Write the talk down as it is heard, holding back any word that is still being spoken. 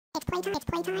It's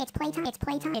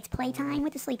playtime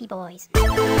with the sleepy boys.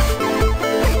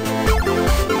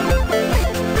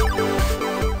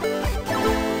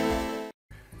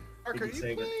 Mark, are you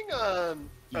playing on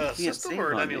a system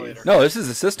or an emulator? No, this is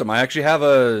a system. I actually have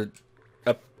a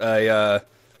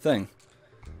thing.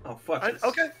 Oh, fuck.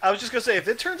 Okay, I was just gonna say, if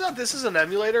it turns out this is an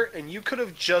emulator and you could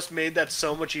have just made that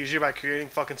so much easier by creating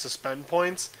fucking suspend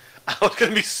points, I was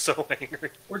gonna be so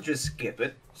angry. Or just skip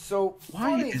it. So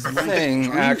funny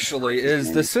thing actually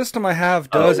is the system I have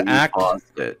does act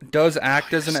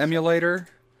as an emulator.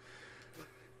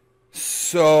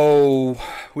 So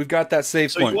we've got that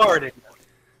save point. So you already.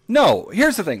 No,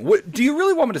 here's the thing. Do you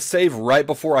really want me to save right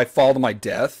before I fall to my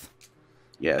death?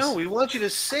 Yes. No, we want you to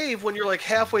save when you're like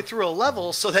halfway through a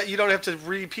level so that you don't have to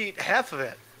repeat half of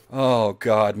it. Oh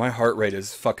god, my heart rate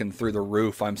is fucking through the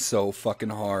roof. I'm so fucking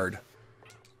hard.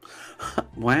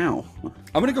 Wow.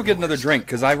 I'm gonna go get another drink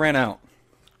because I ran out.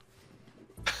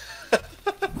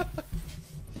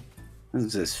 This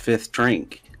is his 5th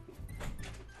drink.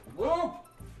 Whoa.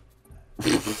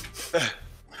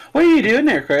 What are you doing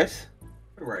there, Chris?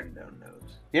 I'm writing down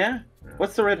notes. Yeah?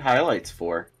 What's the red highlights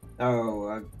for?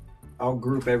 Oh, I'll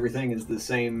group everything as the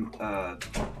same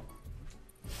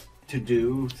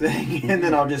to-do thing, and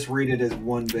then I'll just read it as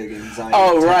one big anxiety.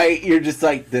 Oh, right. You're just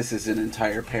like, this is an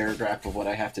entire paragraph of what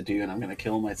I have to do, and I'm going to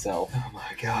kill myself. Oh,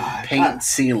 my God. Paint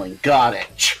ceiling. Got it.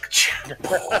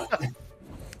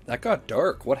 That got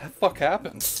dark. What the fuck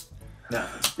happened? No.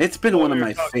 It's been one of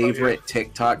my favorite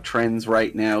TikTok trends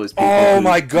right now. Is Oh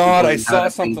my god, I saw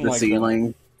something like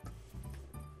ceiling.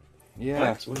 That.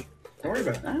 Yeah. Sweet. Don't worry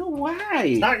about it. Oh, why?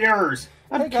 It's not yours.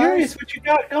 I'm curious what you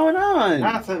got going on.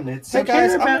 Nothing. It's Hey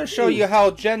guys, I'm going to show you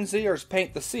how Gen Zers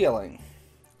paint the ceiling.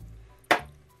 I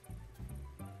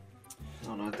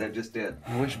don't know what that just did.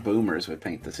 I wish boomers would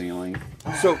paint the ceiling.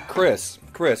 So, Chris.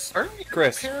 Aren't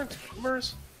your parents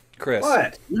boomers? Chris.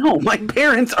 What? No, my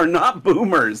parents are not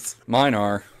boomers. Mine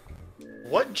are.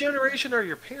 What generation are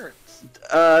your parents?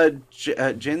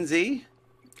 Gen Z?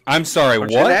 I'm sorry, Or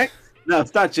what? Gen X? No,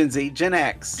 it's not Gen Z. Gen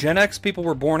X. Gen X people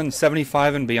were born in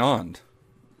 75 and beyond.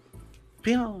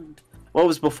 Beyond. What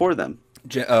was before them?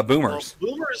 Boomers.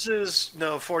 Well, boomers is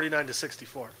 49 to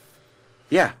 64.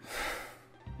 Yeah.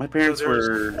 My parents So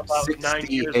were about 9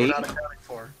 years we're 68. not accounting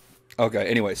for. Okay,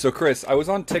 anyway, so Chris, I was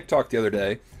on TikTok the other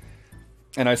day,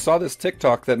 and I saw this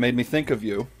TikTok that made me think of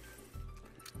you.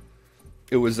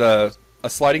 It was a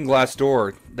sliding glass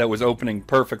door that was opening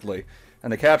perfectly,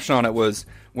 and the caption on it was,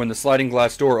 "When the sliding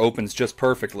glass door opens just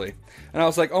perfectly." And I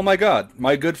was like, oh my god,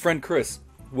 my good friend Chris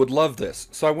would love this.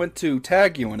 So I went to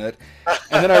tag you in it,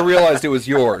 and then I realized it was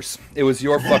yours. It was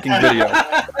your fucking video.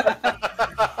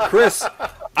 Chris,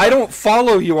 I don't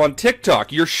follow you on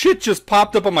TikTok. Your shit just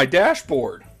popped up on my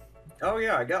dashboard. Oh,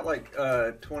 yeah. I got like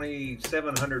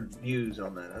 2,700 views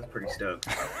on that. That's pretty stoked.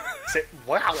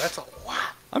 Wow, that's a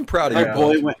lot. I'm proud of you.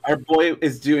 Our boy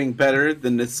is doing better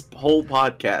than this whole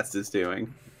podcast is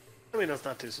doing. I mean, that's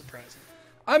not too surprising.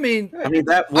 I mean,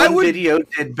 that one video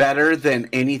did better than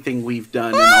anything we've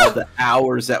done in all the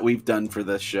hours that we've done for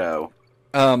this show.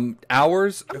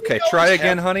 Hours? Okay, try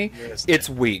again, honey. It's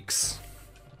weeks.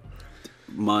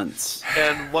 Months.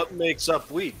 And what makes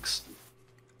up weeks?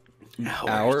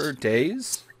 Hour?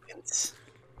 Days?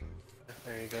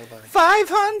 There you go, buddy.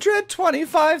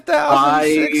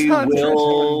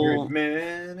 525,600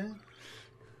 minutes.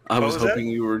 I was was that? hoping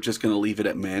you were just going to leave it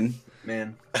at men.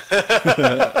 Man.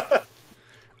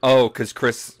 Oh, because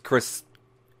Chris,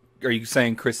 are you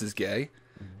saying Chris is gay?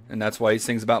 And that's why he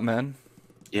sings about men?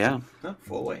 Yeah. Not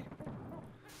fully.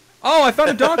 Oh, I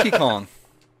found a Donkey Kong.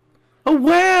 Oh,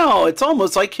 wow. It's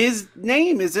almost like his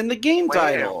name is in the game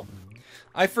title.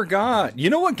 I forgot. You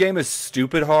know what game is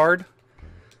stupid hard?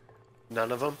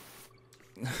 None of them.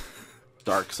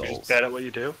 Dark You're Souls. just bad at what you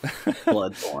do.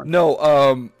 Bloodborne.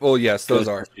 No, well, yes, those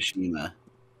are. Tsushima.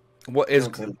 What is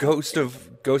Ghost of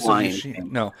Lion Machine?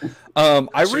 King. No.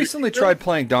 I recently tried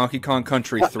playing Donkey Kong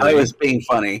Country 3. I was being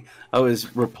funny. I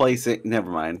was replacing... Never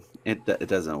mind. It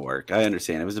doesn't work. I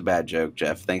understand. It was a bad joke,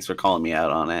 Jeff. Thanks for calling me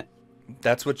out on it.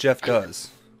 That's what Jeff does.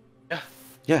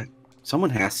 Yeah. Someone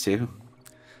has to.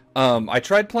 I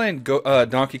tried playing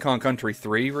Donkey Kong Country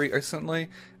 3 recently,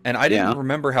 and I didn't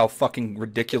remember how fucking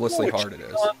ridiculously hard it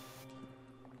is.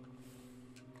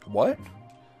 What?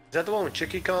 Is that the one with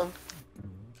Chicky Kong?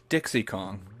 Dixie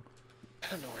Kong. I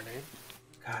don't know her name.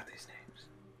 God, these names.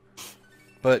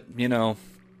 But, you know...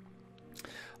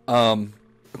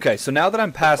 okay, so now that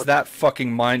I'm past that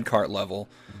fucking minecart level,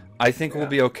 I think we'll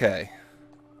be okay.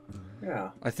 Yeah.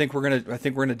 I think we're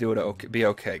gonna do it. Be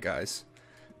okay, guys.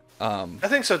 I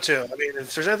think so too. I mean,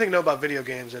 if there's anything to know about video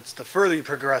games, it's the further you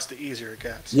progress, the easier it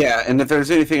gets. Yeah, and if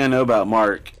there's anything I know about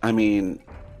Mark, I mean,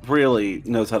 really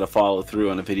knows how to follow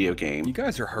through on a video game. You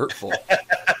guys are hurtful.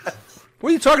 What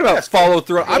are you talking about? Follow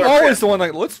through. I'm always the one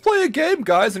like, let's play a game,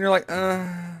 guys, and you're like,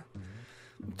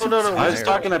 Oh, no. I was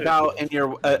talking about in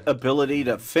your ability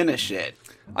to finish it.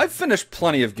 I've finished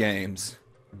plenty of games.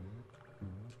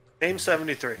 Name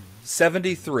 73.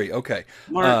 73. Okay.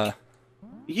 Mark,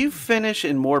 you finish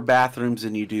in more bathrooms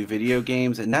than you do video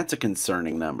games, and that's a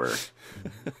concerning number.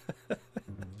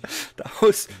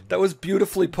 That was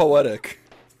beautifully poetic.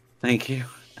 Thank you.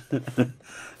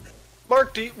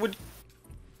 Mark,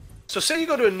 so say you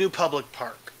go to a new public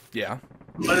park, Yeah.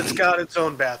 but it's got its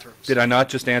own bathrooms. Did I not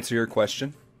just answer your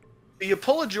question? Do you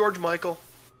pull a George Michael?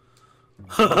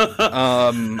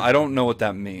 I don't know what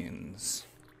that means.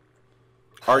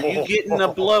 Are you getting a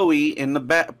blowy in the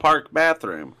park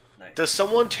bathroom? Does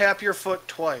someone tap your foot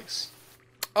twice?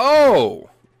 Oh!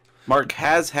 Mark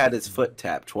has had his foot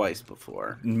tapped twice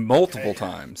before. Multiple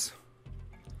times.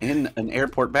 In an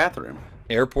airport bathroom.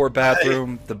 Airport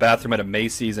bathroom, the bathroom at a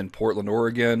Macy's in Portland,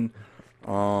 Oregon.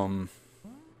 Oh,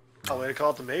 way to call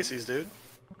it the Macy's, dude.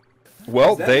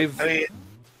 Well, I mean,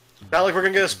 not like we're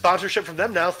gonna get a sponsorship from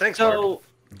them now. Thanks, Mark. So,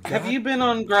 have you been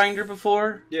on Grindr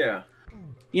before? Yeah.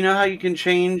 You know how you can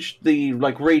change the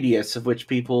radius of which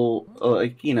people,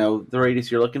 the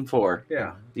radius you're looking for.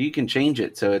 Yeah. You can change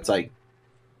it so it's like,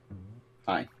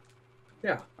 hi.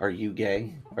 Yeah. Are you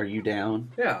gay? Are you down?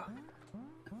 Yeah.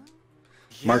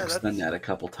 Mark's done that a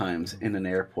couple times in an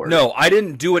airport. no, I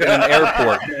didn't do it in an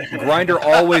airport. Grindr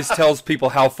always tells people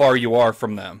how far you are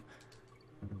from them.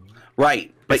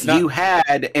 Right, but It's not- you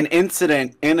had an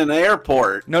incident in an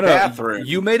airport bathroom.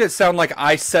 You made it sound like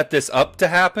I set this up to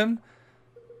happen.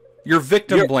 You're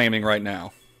victim blaming right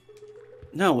now.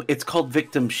 No, it's called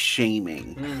victim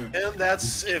shaming. And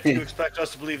that's if you expect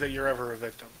us to believe that you're ever a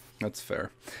victim. That's fair.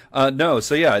 No,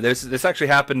 so yeah, this actually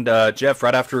happened, Jeff,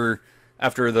 right after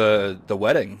the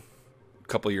wedding a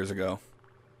couple years ago.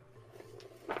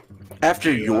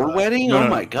 After your wedding? No, oh no.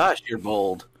 my gosh, you're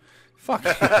bold. Fuck.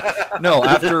 No,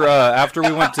 after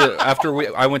we went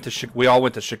to we all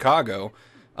went to Chicago.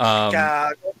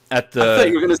 God. At I thought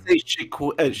you were the going to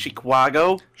say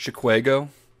Chicago. Chicago.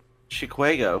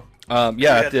 Chicago.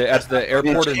 Yeah, at the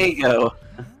airport in, Chicago.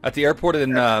 at the airport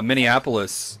in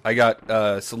Minneapolis, I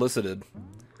got solicited.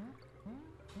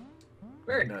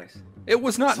 Very nice. It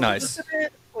was not nice.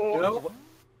 No?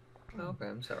 Okay,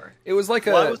 I'm sorry. It was like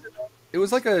Why a was it- it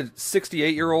was like a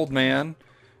 68-year-old man.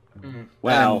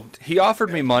 Wow. And he offered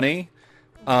me money.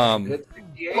 Good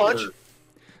 68 Much? or-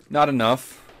 Not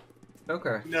enough.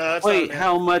 Okay. No, that's Wait, not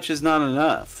how much is not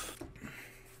enough?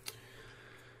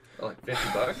 Like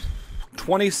 $50?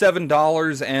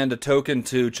 $27 and a token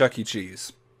to Chuck E.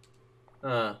 Cheese.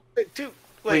 Wait, dude,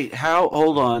 Wait, how?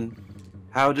 Hold on.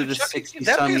 How did a Chuck E. Cheese,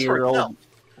 that pays for 60-some-year-old? itself.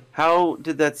 How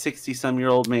did that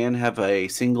 60-some-year-old man have a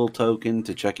single token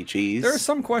to Chuck E. Cheese? There are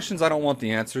some questions I don't want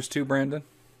the answers to, Brandon.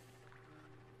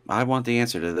 I want the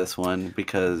answer to this one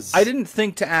because I didn't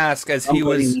think to ask as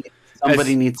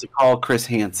somebody needs to call Chris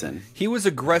Hansen. he was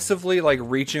aggressively like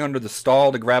reaching under the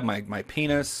stall to grab my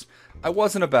penis. I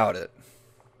wasn't about it.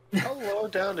 How low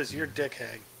down does your dick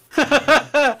hang?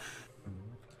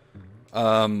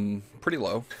 Pretty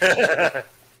low.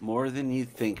 More than you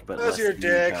think, but Does less your than you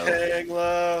dick know. hang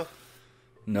low?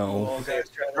 No. Old guys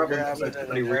trying to Probably grab it in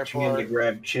somebody the reaching in to airport.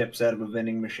 grab chips out of a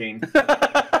vending machine.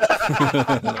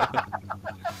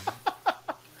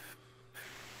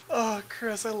 Oh,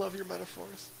 Chris, I love your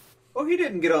metaphors. Oh, he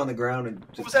didn't get on the ground and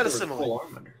just Was that a threw his simile? full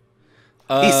arm under.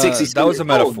 He's 60. That was a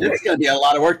metaphor. It's going to be a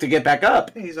lot of work to get back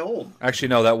up. He's old. Actually,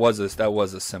 no, that was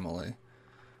a simile.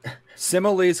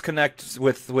 Similes connect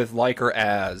with like or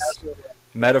as.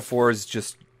 Metaphors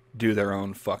just do their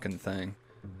own fucking thing.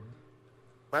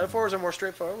 Metaphors are more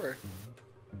straightforward.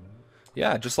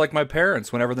 Yeah, just like my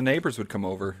parents whenever the neighbors would come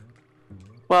over.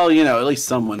 Well, at least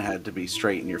someone had to be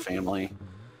straight in your family.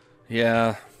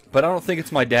 Yeah, but I don't think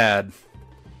it's my dad.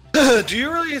 Do you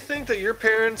really think that your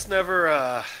parents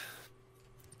never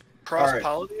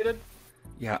cross-pollinated?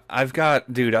 Yeah, I've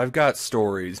got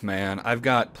stories, man. I've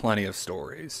got plenty of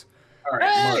stories. All right,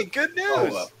 Hey, Mark. good news!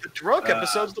 Follow up. The drunk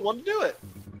episode's the one to do it.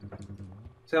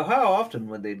 So how often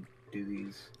would they do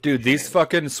these? Dude, these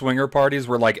fucking swinger parties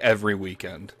were like every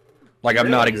weekend. Like, I'm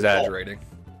not Really? exaggerating.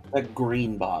 That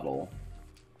green bottle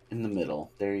in the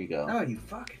middle. There you go. Oh, you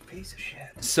fucking piece of shit.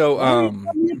 So,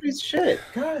 You piece of shit.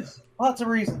 Guys, lots of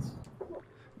reasons.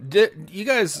 you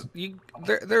guys,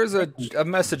 there's a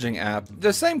messaging app,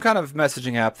 the same kind of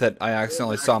messaging app that I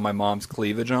accidentally saw my mom's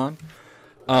cleavage on.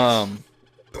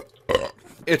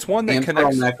 It's one that And pearl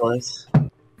connects. necklace.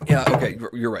 Yeah, okay,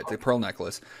 you're right. The pearl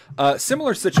necklace.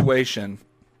 Similar situation.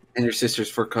 And your sister's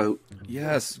fur coat.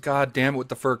 Yes, god damn it with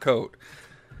the fur coat.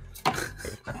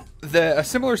 A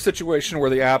similar situation where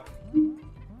the app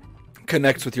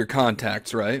connects with your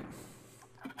contacts, right?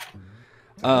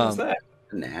 What's that?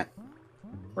 Nat.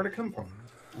 Where'd it come from?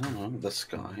 I don't know. The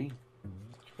sky.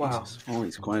 Wow. Jesus, all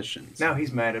these questions. Now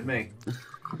he's mad at me.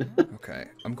 Okay,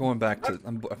 I'm back to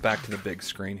the big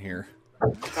screen here.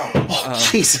 Oh,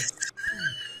 Jesus.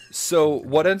 So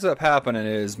what ends up happening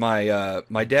is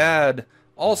my dad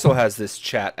also has this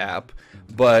chat app,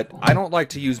 but I don't like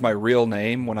to use my real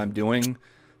name when I'm doing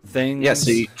things. Yeah,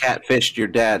 so you catfished your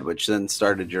dad, which then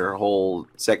started your whole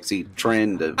sexy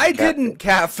trend of. I didn't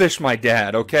catfish my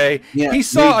dad, okay? Yeah, he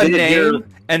saw a you did. name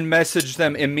and messaged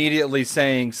them immediately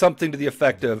saying something to the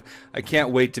effect of, "I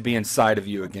can't wait to be inside of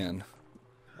you again."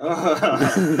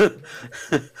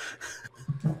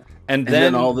 And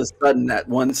then all of a sudden, that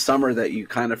one summer that you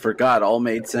kind of forgot all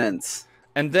made sense.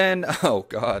 And then, oh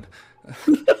god,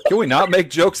 can we not make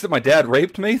jokes that my dad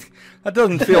raped me? That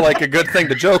doesn't feel like a good thing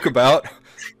to joke about.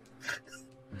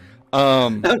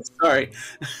 I'm sorry.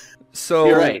 So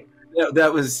You're right. Yeah,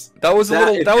 that was a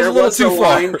little too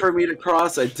far line for me to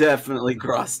cross. I definitely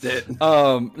crossed it.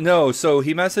 No. So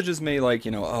he messages me like,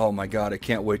 oh my god, I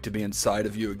can't wait to be inside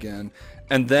of you again,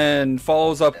 and then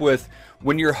follows up with,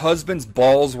 when your husband's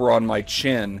balls were on my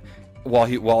chin while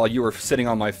you were sitting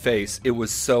on my face, it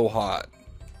was so hot.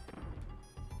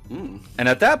 And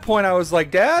at that point, I was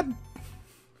like, Dad,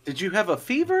 did you have a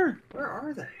fever? Where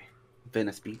are they?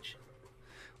 Venice Beach.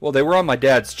 Well, they were on my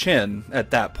dad's chin at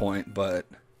that point, but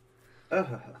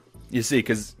you see,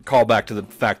 because call back to the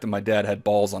fact that my dad had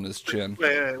balls on his chin.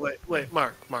 Wait,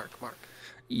 Mark.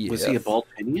 Yeah. Was he a bald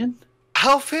pinion?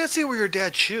 How fancy were your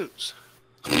dad's shoes?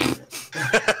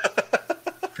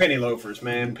 Penny loafers,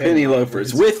 man. Penny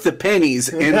loafers with the pennies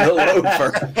in the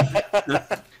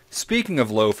loafer. Speaking of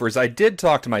loafers, I did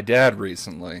talk to my dad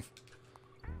recently.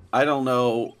 I don't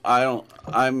know. I'm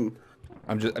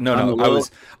just I'm a little-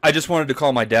 I just wanted to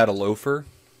call my dad a loafer.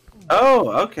 Oh,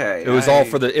 okay. It was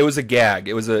it was a gag.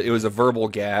 It was a verbal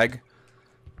gag.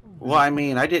 Well, I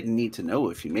mean, I didn't need to know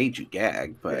if he made you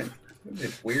gag, but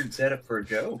It's weird setup for a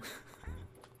joke.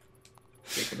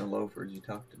 Speaking of loafers, you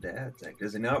talk to Dad. It's like,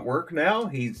 does he not work now?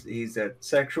 He's a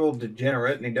sexual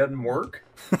degenerate and he doesn't work.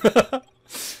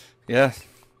 Yeah.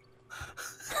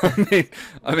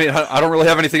 I mean, I don't really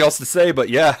have anything else to say, but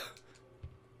yeah.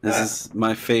 this is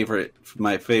my favorite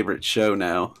show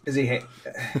now. Is he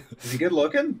good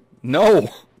looking? No.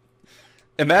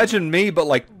 Imagine me, but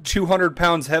like 200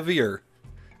 pounds heavier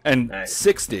and Nice.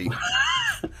 60.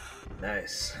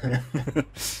 Nice.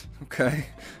 Okay.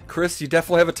 Chris, you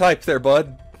definitely have a type there,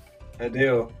 bud. I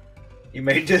do. You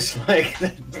may just like.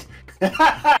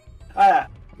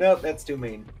 Nope, that's too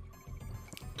mean.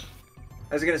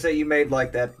 I was gonna say you made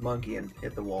like that monkey and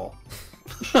hit the wall.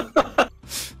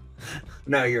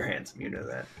 No, you're handsome. You know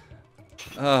that.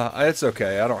 It's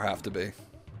okay. I don't have to be.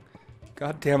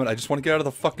 God damn it. I just want to get out of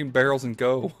the fucking barrels and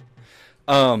go.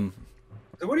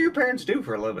 So what do your parents do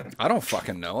for a living? I don't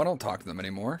fucking know. I don't talk to them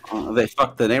anymore. They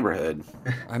fucked the neighborhood.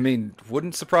 I mean,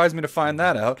 wouldn't surprise me to find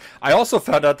that out. I also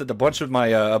found out that a bunch of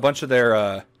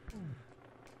their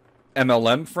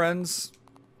MLM friends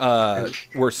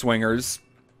were swingers.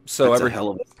 So That's a hell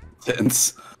of a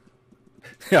sentence.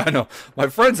 Yeah, I know. My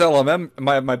friends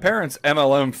my parents'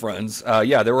 MLM friends,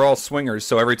 yeah, they were all swingers,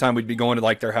 so every time we'd be going to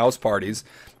like their house parties,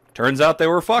 turns out they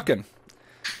were fucking.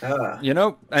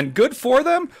 And good for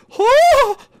them.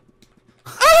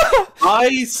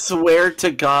 I swear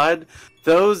to God,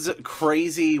 those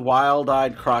crazy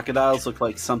wild-eyed crocodiles look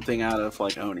like something out of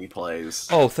like Oni plays.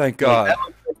 Oh, thank God.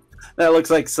 That looks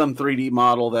like some 3D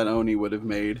model that Oni would have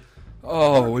made.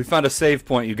 Oh, we found a save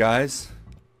point, you guys.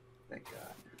 Thank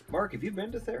God. Mark, have you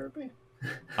been to therapy?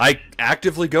 I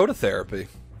actively go to therapy.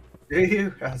 Do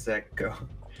you? How's that go?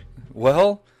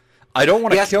 Well, I don't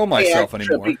want to kill myself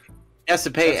anymore. He has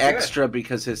to pay That's good. extra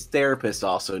because his therapist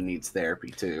also needs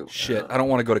therapy too. Shit, I don't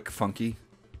want to go to Funky.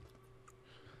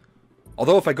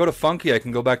 Although if I go to Funky, I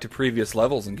can go back to previous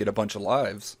levels and get a bunch of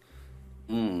lives.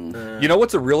 You know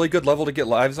what's a really good level to get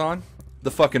lives on? The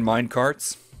fucking mine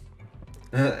carts.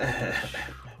 Yeah,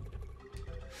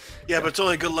 but it's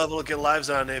only a good level to get lives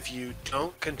on if you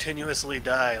don't continuously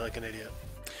die like an idiot.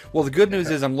 Well, the good news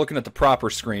is I'm looking at the proper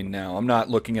screen now. I'm not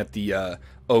looking at the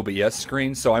OBS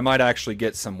screen, so I might actually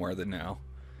get somewhere now.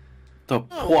 The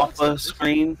Pwapa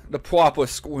screen. The Pwapa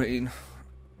screen.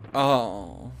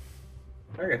 Oh.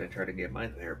 I gotta try to get my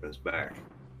therapist back.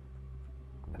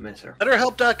 I miss her.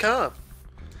 BetterHelp.com.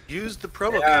 Use the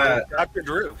promo Yeah. code Dr.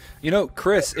 Drew. You know,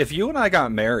 Chris, if you and I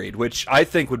got married, which I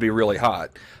think would be really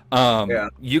hot, Yeah.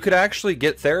 you could actually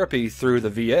get therapy through the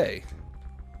VA.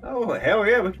 Oh, hell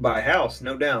yeah. We could buy a house.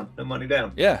 No down. No money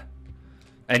down. Yeah.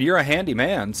 And you're a handy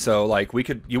man, so like we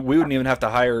wouldn't even have to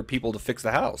hire people to fix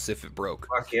the house if it broke.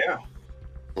 Fuck yeah.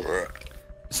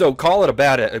 So call it a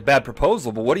bad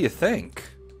proposal, but what do you think?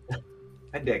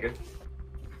 I dig it.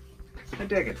 I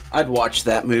dig it. I'd watch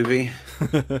that movie.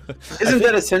 Isn't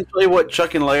that essentially what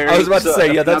Chuck and Larry? I was about to say,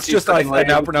 yeah, that's pronounce you just Chuck I and Larry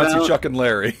now pronounce you now? Chuck and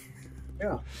Larry.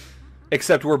 Yeah.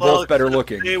 Except we're both better except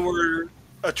looking.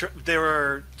 They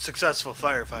were successful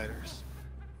firefighters.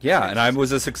 Yeah, and I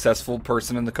was a successful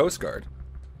person in the Coast Guard.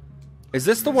 Is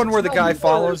this the one where the guy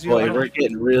follows you? Boy, we're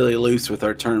getting really loose with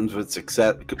our terms with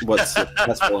success. What's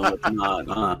successful and what's not,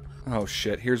 huh? Oh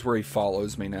shit! Here's where he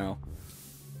follows me now.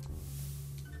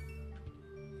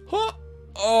 Huh?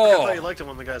 I thought you Oh, liked it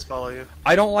when the guys follow you.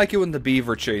 I don't like it when the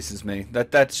beaver chases me.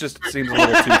 That's just seems a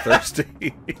little too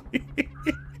thirsty.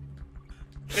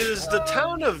 Is the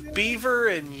town of Beaver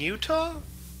in Utah?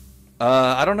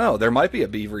 I don't know. There might be a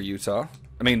Beaver, Utah.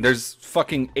 I mean, there's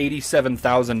fucking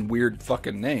 87,000 weird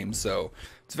fucking names, so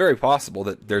it's very possible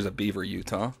that there's a Beaver,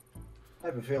 Utah. I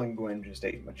have a feeling Gwen just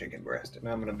ate my chicken breast, and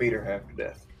I'm gonna beat her half to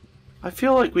death. I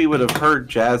feel like we would have heard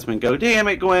Jasmine go, "Damn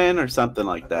it, Gwen," or something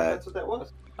like that. That's what that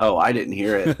was. Oh, I didn't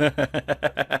hear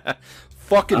it.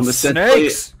 Fucking I'm essentially-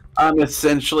 snakes! I'm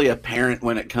essentially a parent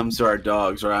when it comes to our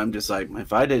dogs, where I'm just like,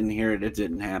 if I didn't hear it, it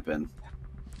didn't happen.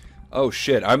 Oh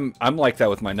shit, I'm like that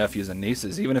with my nephews and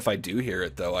nieces. Even if I do hear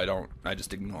it, though, I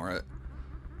just ignore it.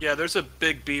 Yeah, there's a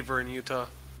big beaver in Utah.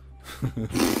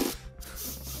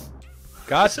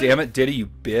 God damn it, Diddy, you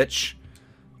bitch.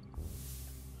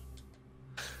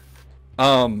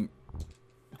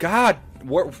 God,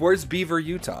 where's Beaver,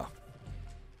 Utah?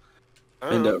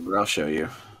 Bend over, I'll show you.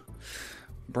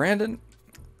 Brandon,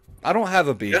 I don't have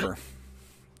a beaver.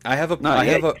 I have a. No, I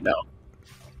have a. no.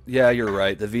 Yeah, you're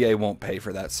right. The VA won't pay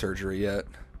for that surgery yet.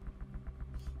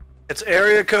 It's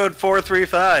area code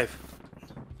 435.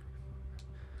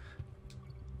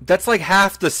 That's like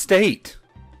half the state.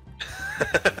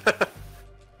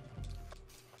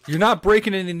 You're not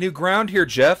breaking any new ground here,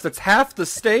 Jeff. That's half the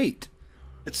state.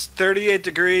 It's 38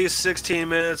 degrees, 16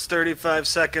 minutes, 35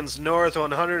 seconds north,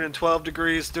 112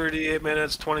 degrees, 38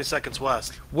 minutes, 20 seconds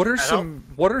west. What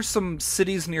are some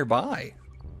cities nearby?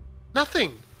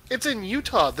 Nothing. It's in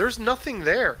Utah. There's nothing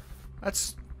there.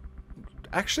 That's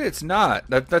actually it's not.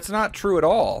 That's not true at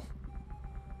all.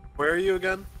 Where are you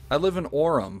again? I live in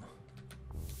Orem.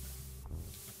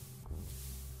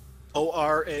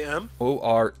 O-R-A-M?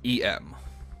 O-R-E-M.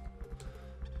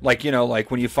 Like, you know,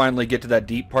 like when you finally get to that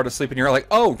deep part of sleep and you're like,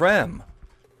 oh, REM.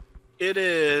 It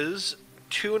is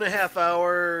 2.5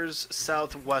 hours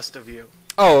southwest of you.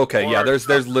 Oh, okay, yeah, Or-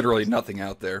 there's literally nothing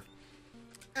out there.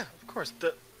 Yeah, of course.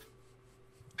 God,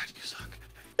 you suck.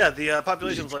 Yeah, the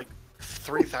population's like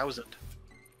 3,000.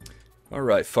 All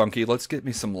right, Funky, let's get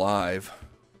me some live.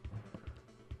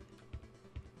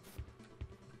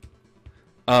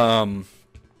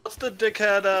 What's the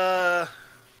dickhead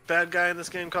bad guy in this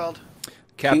game called?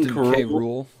 Captain King K. Rool.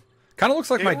 Rule. Kind of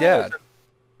looks like my K. Rool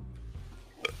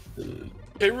dad.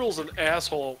 K-Rool's an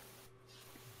asshole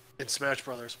in Smash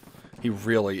Brothers. He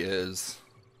really is.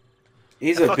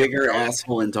 He's I a fucking bigger know.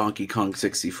 asshole in Donkey Kong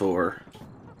 64.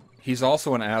 He's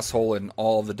also an asshole in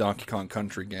all of the Donkey Kong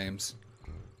Country games.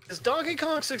 Is Donkey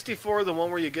Kong 64 the one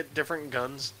where you get different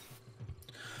guns?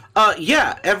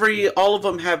 Yeah, all of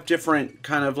them have different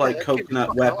kind of like that could be coconut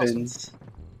fucking awesome. weapons.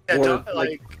 Yeah, Or,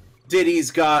 like Diddy's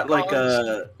got like Kong's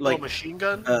a little machine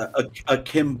gun. a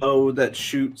Kimbo that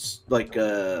shoots like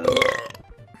oh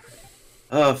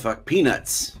fuck,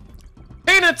 peanuts.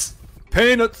 Peanuts!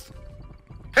 Peanuts!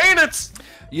 Peanuts!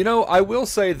 You know, I will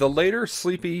say the later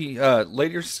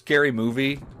scary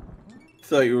movie.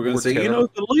 Thought you were gonna We're say, terrible.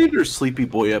 the later Sleepy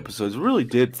Boy episodes really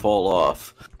did fall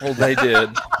off. Well, they did.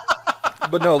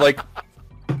 But no, like,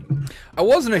 I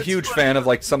wasn't a huge fan of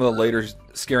like some of the later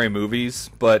scary movies,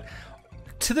 but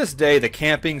to this day, the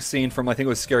camping scene from I think it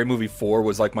was Scary Movie 4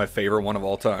 was like my favorite one of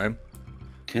all time.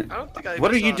 I don't think I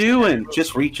What are even you saw doing? Scary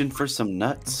Just reaching for some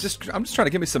nuts? I'm just trying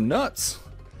to get me some nuts.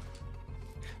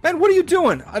 Man, what are you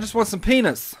doing? I just want some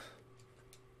peanuts.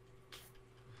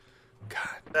 God.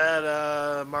 That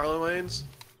Marlon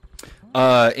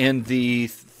Wayans. In the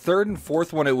third and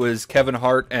fourth one, it was Kevin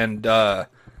Hart and I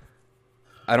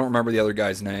don't remember the other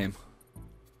guy's name.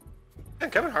 Yeah,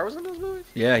 Kevin Hart was in this movie.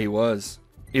 Yeah, he was.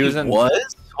 He was in.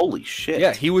 Was? Holy shit.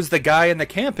 Yeah, he was the guy in the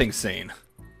camping scene.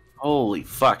 Holy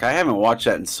fuck. I haven't watched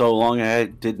that in so long I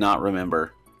did not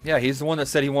remember. Yeah, he's the one that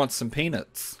said he wants some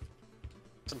peanuts.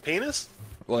 Some penis?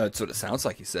 Well, that's what it sounds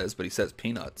like he says, but he says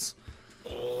peanuts.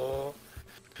 Oh.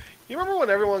 You remember when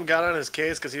everyone got on his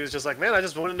case because he was just like, man, I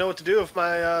just wouldn't know what to do if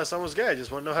my son was gay. I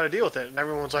just wouldn't know how to deal with it. And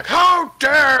everyone's like, how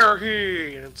dare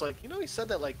he? And it's like, he said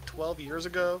that like 12 years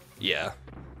ago. Yeah.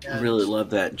 I really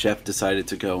love that Jeff decided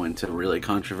to go into really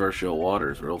controversial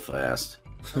waters real fast.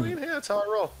 I mean, yeah, that's how I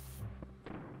roll.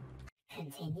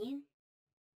 Continue.